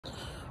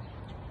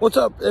What's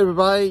up,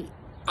 everybody?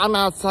 I'm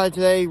outside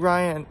today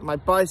riding my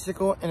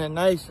bicycle in a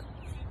nice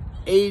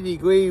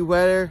 80-degree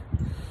weather.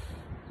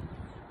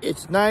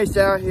 It's nice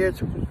out here.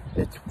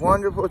 It's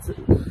wonderful.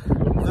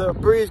 The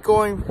breeze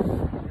going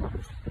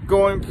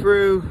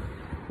through.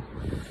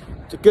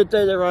 It's a good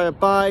day to ride a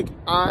bike.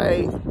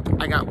 I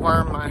got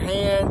water in my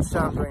hands, so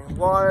I'm drinking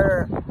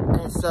water,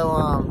 and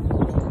so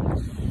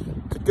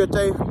it's a good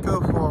day to go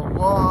for a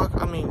walk.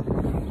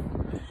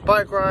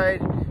 Bike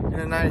ride in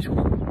a nice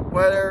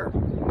weather.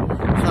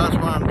 So that's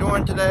what I'm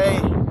doing today.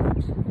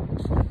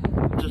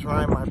 Just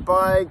riding my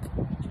bike,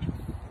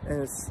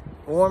 and it's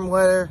warm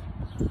weather.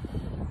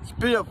 It's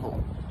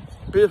beautiful,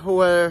 beautiful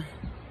weather.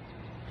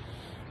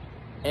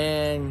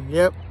 And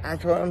yep,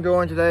 that's what I'm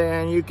doing today.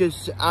 And you can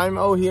see, I'm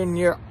over here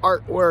near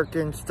artwork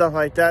and stuff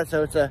like that.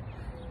 So it's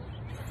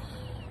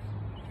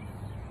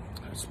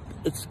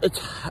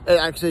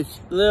actually it's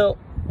a little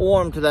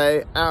warm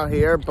today out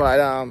here, but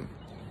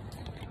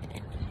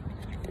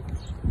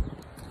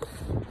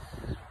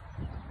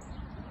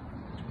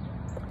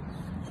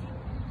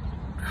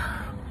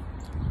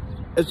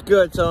it's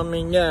good. So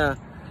yeah,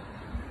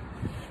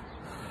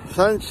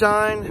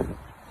 sunshine.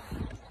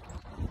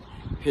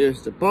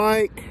 Here's the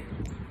bike.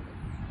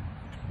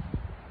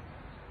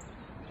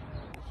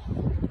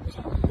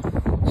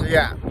 So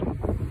yeah,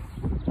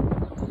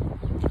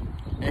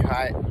 if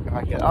I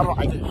get up,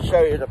 I can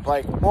show you the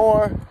bike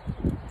more.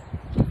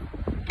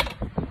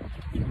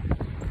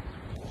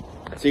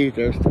 See,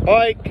 there's the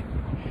bike.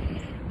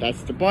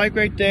 That's the bike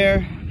right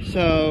there.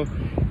 So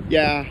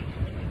yeah.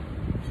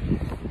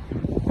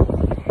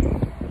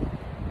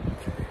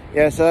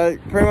 Yeah, so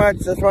pretty much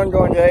that's what I'm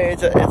doing today.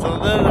 There's a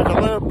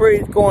little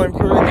breeze going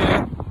through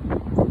here.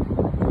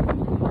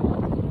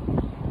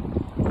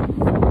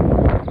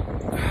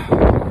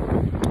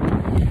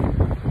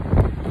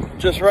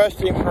 Just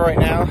resting for right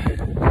now.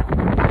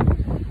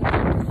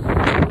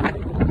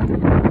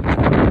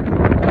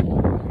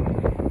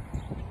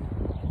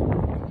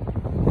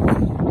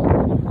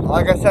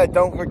 Like I said,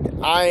 don't forget,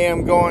 I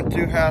am going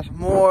to have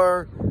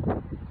more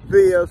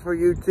videos for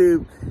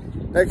YouTube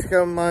next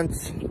couple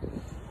months.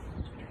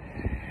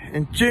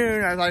 In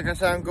June, like I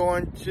said, I'm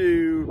going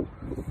to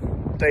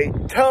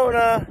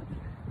Daytona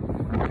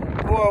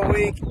for a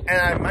week, and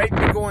I might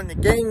be going to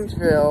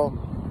Gainesville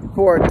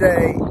for a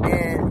day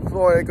in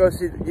Florida, go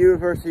see the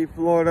University of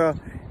Florida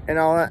and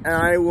all that, and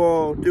I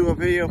will do a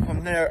video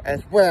from there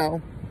as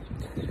well.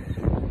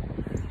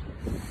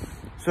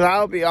 So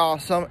that'll be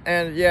awesome.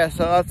 And yeah,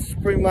 so that's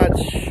pretty much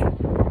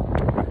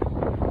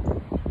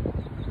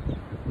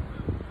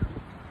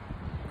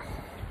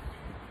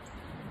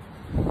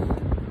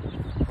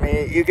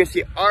you can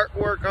see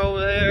artwork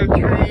over there,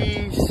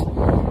 trees.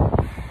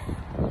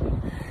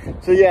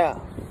 So yeah,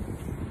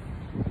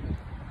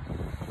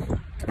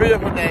 it's a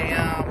beautiful day.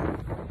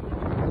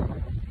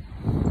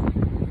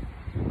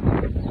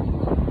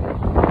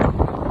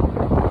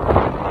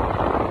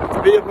 It's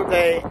a beautiful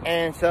day,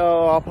 and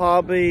so I'll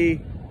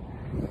probably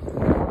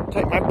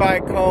take my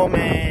bike home,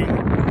 and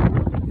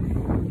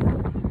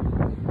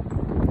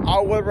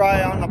I would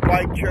ride on the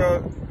bike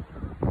trail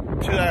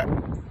to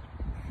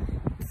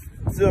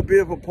a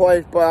beautiful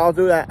place, but I'll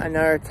do that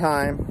another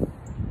time.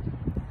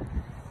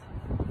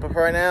 But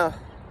for right now,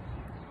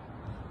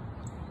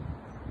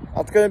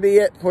 that's gonna be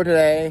it for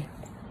today.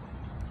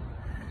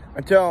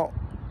 Until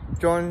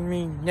join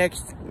me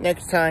next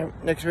time,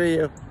 next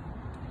video.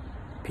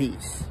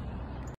 Peace.